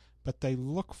entrepreneurs, but they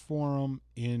look for them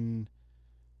in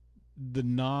the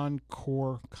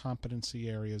non-core competency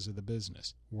areas of the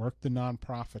business. Work the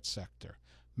nonprofit sector.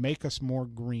 Make us more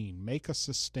green. Make us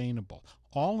sustainable.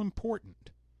 All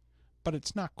important, but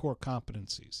it's not core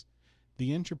competencies.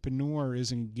 The entrepreneur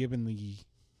isn't given the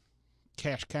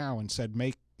cash cow and said,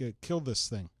 kill this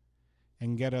thing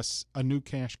and get us a new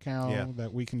cash cow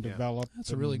that we can develop.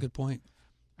 That's a really good point.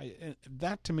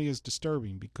 That to me is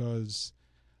disturbing because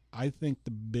I think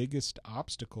the biggest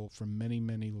obstacle for many,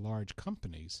 many large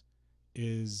companies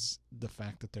is the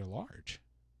fact that they're large.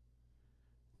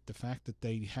 The fact that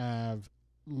they have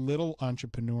little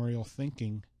entrepreneurial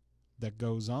thinking that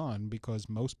goes on because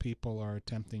most people are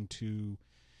attempting to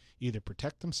either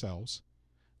protect themselves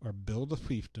or build a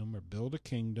fiefdom or build a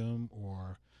kingdom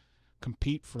or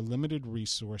compete for limited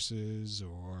resources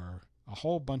or a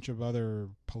whole bunch of other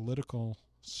political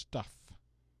stuff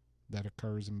that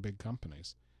occurs in big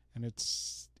companies. And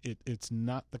it's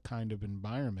not the kind of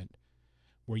environment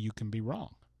where you can be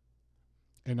wrong.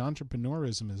 And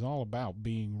entrepreneurism is all about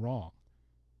being wrong.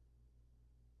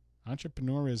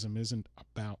 Entrepreneurism isn't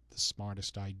about the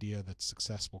smartest idea that's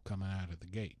successful coming out of the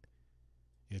gate.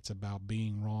 It's about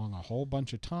being wrong a whole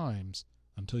bunch of times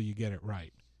until you get it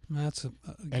right. That's,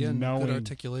 again, good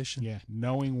articulation. Yeah,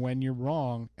 knowing when you're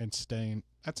wrong and staying.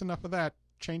 That's enough of that.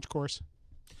 Change course.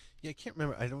 Yeah, I can't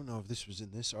remember. I don't know if this was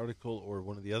in this article or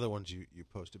one of the other ones you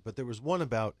posted, but there was one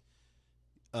about,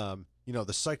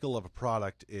 the cycle of a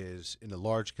product is, in a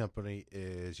large company,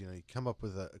 is, you come up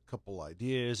with a couple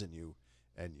ideas and you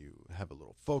have a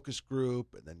little focus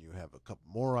group, and then you have a couple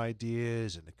more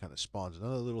ideas, and it kind of spawns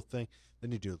another little thing.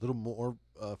 Then you do a little more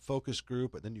focus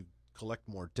group, and then you collect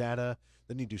more data.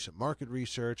 Then you do some market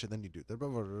research, and then you do blah, blah,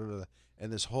 blah, blah, blah,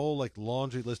 and this whole like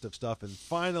laundry list of stuff, and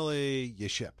finally you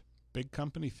ship. Big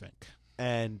company think.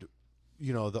 And,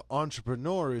 the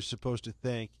entrepreneur is supposed to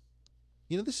think,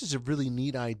 this is a really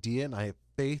neat idea, and I have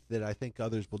faith that I think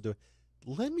others will do it.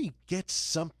 Let me get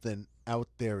something out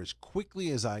there as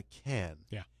quickly as I can.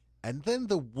 Yeah. And then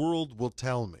the world will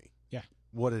tell me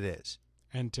what it is.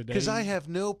 And today, because I have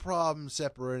no problem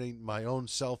separating my own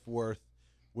self-worth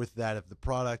with that of the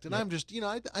product. And I'm just,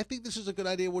 I think this is a good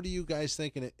idea. What do you guys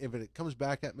think? And if it comes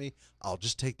back at me, I'll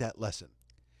just take that lesson.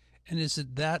 And is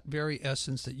it that very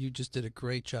essence that you just did a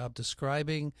great job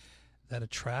describing that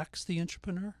attracts the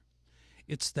entrepreneur?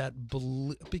 It's that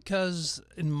because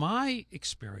in my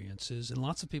experiences, and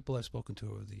lots of people I've spoken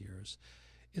to over the years,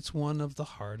 it's one of the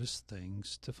hardest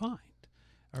things to find.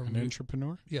 An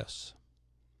entrepreneur? Yes.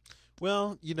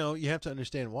 Well, you have to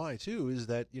understand why, too, is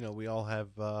that, we all have,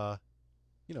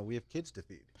 we have kids to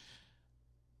feed.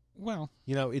 Well,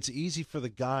 You know, it's easy for the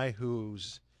guy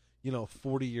who's,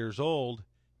 40 years old,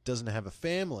 doesn't have a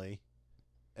family,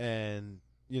 and,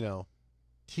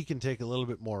 he can take a little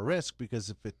bit more risk because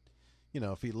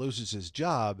if he loses his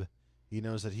job, he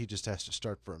knows that he just has to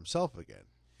start for himself again.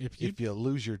 if If you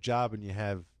lose your job and you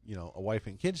have, a wife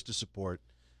and kids to support,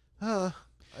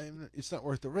 it's not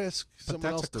worth the risk. but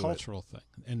Someone else that's a do it. cultural thing,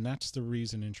 and that's the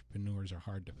reason entrepreneurs are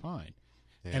hard to find.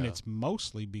 And Yeah. it's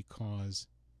mostly because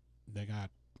they got,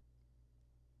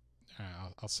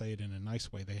 I'll say it in a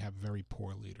nice way, they have very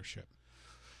poor leadership.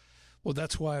 Well,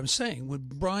 that's why I'm saying what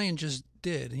Brian just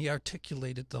did, he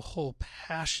articulated the whole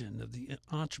passion of the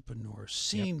entrepreneur,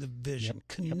 seeing the vision,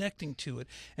 connecting to it.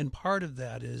 And part of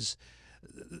that is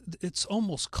it's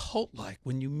almost cult-like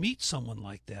when you meet someone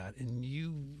like that and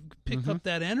you pick up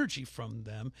that energy from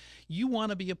them. You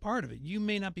want to be a part of it. You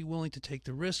may not be willing to take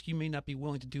the risk. You may not be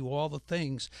willing to do all the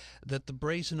things that the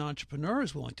brazen entrepreneur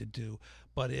is willing to do.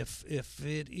 But if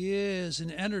it is an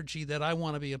energy that I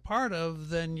want to be a part of,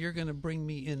 then you're going to bring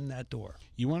me in that door.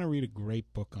 You want to read a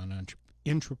great book on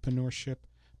entrepreneurship?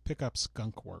 Pick up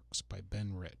Skunk Works by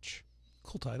Ben Rich.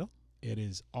 Cool title. It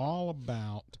is all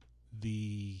about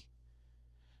the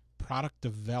product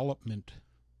development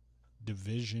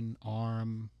division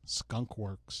arm, Skunk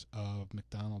Works of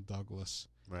McDonnell Douglas,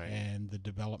 Right. and the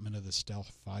development of the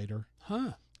stealth fighter.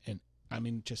 Huh. And I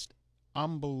mean, just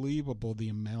unbelievable the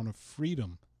amount of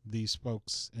freedom these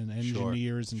folks and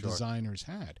engineers and sure. designers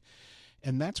had.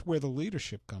 And that's where the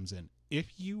leadership comes in.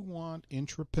 If you want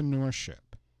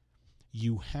entrepreneurship,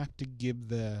 you have to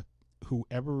give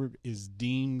whoever is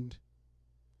deemed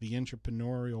the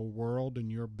entrepreneurial world in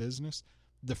your business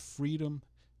the freedom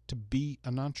to be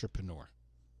an entrepreneur,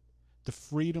 the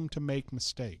freedom to make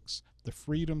mistakes, the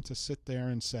freedom to sit there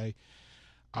and say,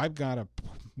 I've got a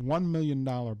 $1 million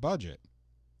budget,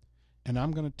 and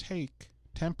I'm going to take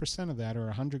 10% of that,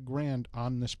 or $100,000,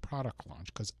 on this product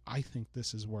launch because I think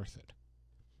this is worth it,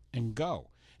 and go.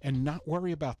 And not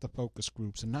worry about the focus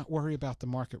groups and not worry about the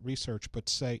market research, but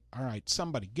say, all right,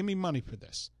 somebody, give me money for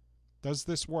this. Does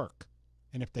this work?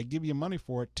 And if they give you money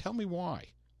for it, tell me why.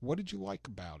 What did you like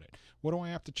about it? What do I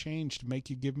have to change to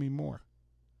make you give me more?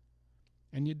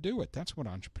 And you do it. That's what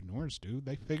entrepreneurs do.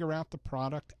 They figure out the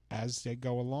product as they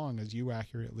go along, as you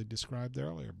accurately described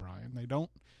earlier, Brian. They don't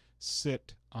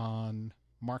sit on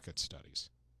market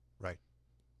studies. Right.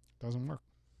 Doesn't work.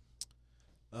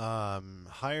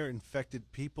 Hire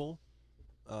infected people.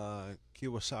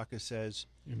 Kiyosaki says.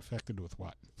 Infected with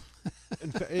what?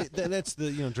 That's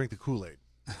the drink the Kool-Aid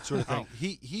sort of thing.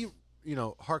 He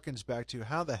harkens back to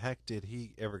how the heck did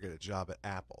he ever get a job at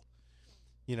Apple?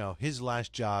 His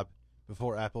last job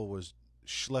before Apple was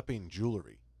schlepping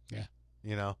jewelry.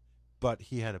 Yeah. But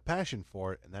he had a passion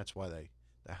for it, and that's why they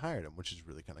hired him, which is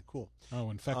really kind of cool.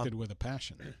 Oh, infected with a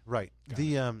passion. Right.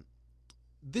 Got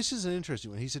This is an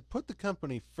interesting one. He said, put the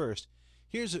company first.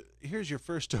 Here's your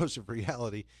first dose of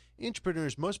reality.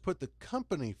 Entrepreneurs must put the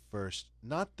company first,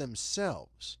 not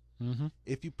themselves. Mm-hmm.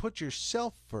 If you put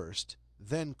yourself first,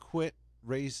 then quit,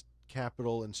 raise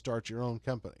capital, and start your own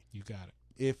company. You got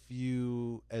it.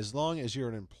 As long as you're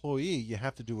an employee, you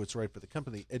have to do what's right for the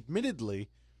company. Admittedly,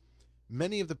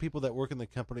 many of the people that work in the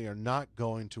company are not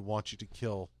going to want you to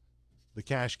kill the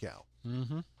cash cow,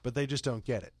 but they just don't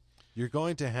get it. You're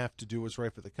going to have to do what's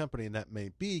right for the company, and that may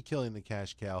be killing the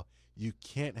cash cow. You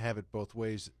can't have it both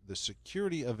ways. The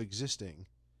security of existing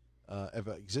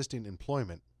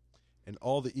employment and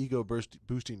all the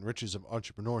ego-boosting riches of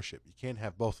entrepreneurship, you can't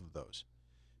have both of those.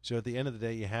 So at the end of the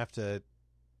day, you have to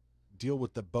deal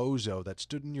with the bozo that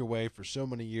stood in your way for so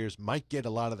many years, might get a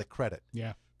lot of the credit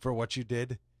for what you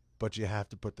did, but you have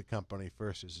to put the company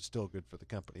first. Is it still good for the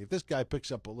company? If this guy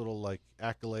picks up a little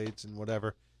accolades and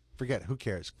whatever, forget it. Who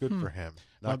cares? Good for him.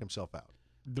 Knock himself out.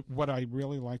 What I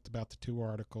really liked about the two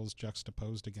articles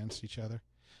juxtaposed against each other,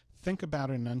 think about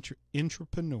an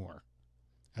entrepreneur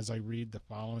as I read the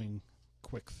following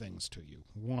quick things to you.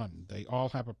 One, they all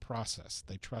have a process.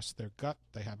 They trust their gut.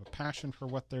 They have a passion for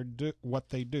what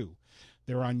they do.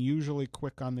 They're unusually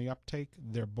quick on the uptake.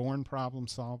 They're born problem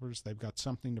solvers. They've got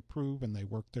something to prove, and they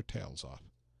work their tails off.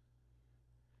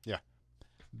 Yeah.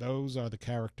 Those are the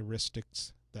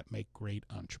characteristics that make great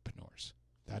entrepreneurs.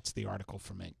 That's the article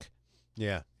from Inc.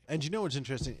 Yeah. And what's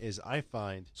interesting is I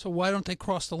find... So why don't they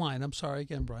cross the line? I'm sorry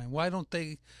again, Brian. Why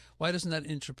doesn't that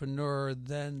entrepreneur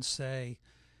then say,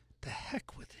 the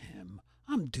heck with him.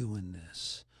 I'm doing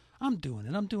this. I'm doing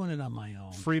it. I'm doing it on my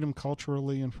own. Freedom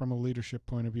culturally and from a leadership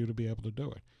point of view to be able to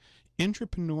do it.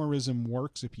 Entrepreneurism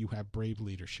works if you have brave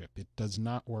leadership. It does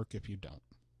not work if you don't.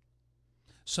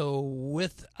 So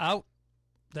without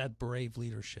that brave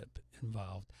leadership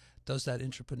involved, does that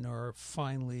entrepreneur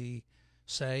finally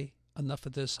say, enough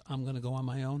of this, I'm going to go on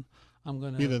my own. I'm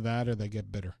going to... Either that or they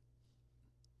get bitter.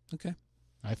 Okay.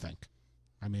 I think.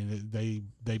 I mean,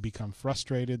 they become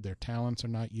frustrated. Their talents are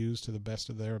not used to the best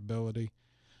of their ability.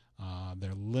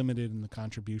 They're limited in the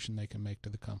contribution they can make to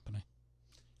the company.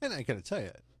 And I got to tell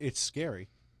you, it's scary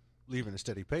leaving a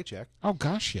steady paycheck. Oh,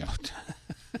 gosh, yeah.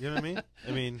 You know what I mean?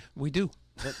 I mean, We do.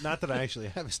 not that I actually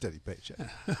have a steady paycheck,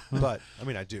 but I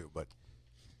mean, I do, but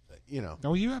you know.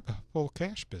 Oh, you have a full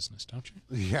cash business, don't you?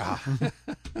 Yeah.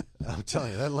 I'm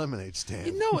telling you, that lemonade stand.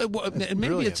 You know, and maybe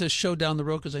brilliant. it's a show down the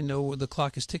road because I know the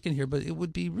clock is ticking here, but it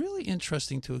would be really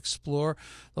interesting to explore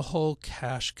the whole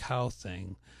cash cow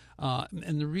thing.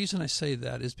 And the reason I say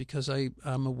that is because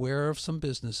I'm aware of some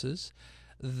businesses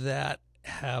that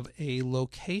have a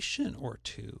location or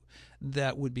two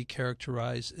that would be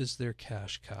characterized as their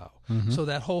cash cow. Mm-hmm. So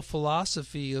that whole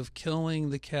philosophy of killing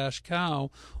the cash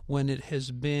cow when it has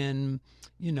been,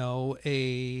 you know,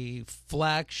 a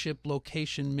flagship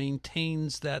location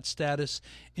maintains that status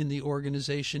in the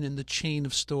organization, in the chain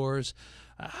of stores.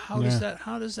 How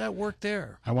does that work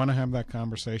there? I want to have that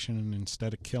conversation, and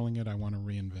instead of killing it, I want to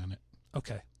reinvent it.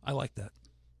 Okay, I like that.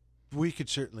 We could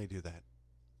certainly do that.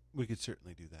 We could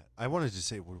certainly do that. I wanted to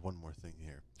say one more thing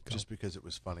here, just because it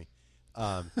was funny.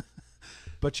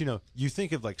 But, you know, you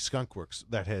think of like Skunkworks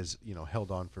that has, you know,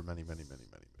 held on for many, many, many,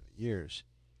 many, many years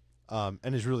and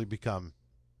has really become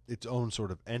its own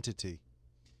sort of entity.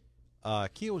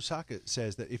 Kiyosaki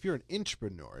says that if you're an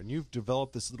entrepreneur and you've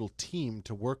developed this little team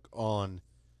to work on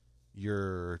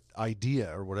your idea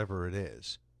or whatever it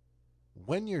is,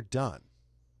 when you're done,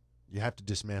 you have to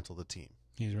dismantle the team.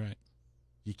 He's right.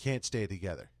 You can't stay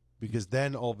together because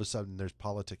then all of a sudden there's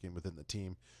politicking within the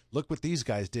team. Look what these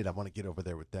guys did. I want to get over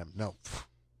there with them. No,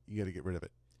 you got to get rid of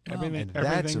it.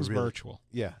 Everything's virtual.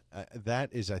 Yeah,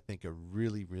 that is, I think, a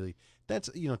really, really, that's,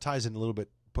 you know, ties in a little bit,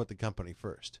 put the company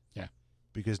first. Yeah.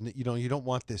 Because, you know, you don't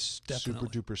want this Definitely.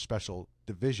 super duper special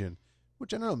division,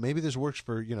 which I don't know, maybe this works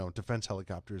for, you know, defense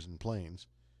helicopters and planes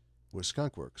with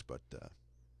Skunkworks, but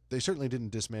they certainly didn't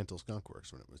dismantle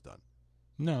Skunkworks when it was done.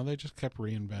 No, they just kept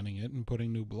reinventing it and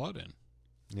putting new blood in.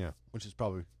 Yeah, which is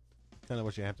probably kind of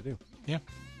what you have to do. Yeah.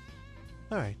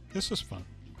 All right. This was fun.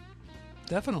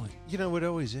 Definitely. You know, it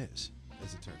always is,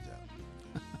 as it turns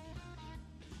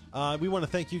out. We want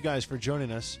to thank you guys for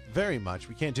joining us very much.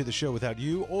 We can't do the show without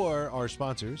you or our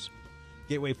sponsors,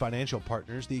 Gateway Financial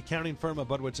Partners, the accounting firm of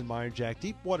Budwitz and Meyer Jack,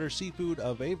 Deepwater Seafood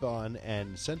of Avon,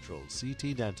 and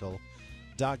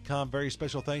CentralCTDental.com. Very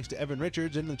special thanks to Evan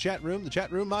Richards in the chat room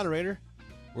moderator.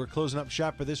 We're closing up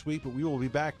shop for this week, but we will be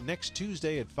back next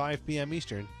Tuesday at 5 p.m.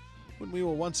 Eastern when we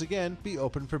will once again be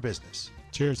open for business.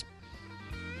 Cheers.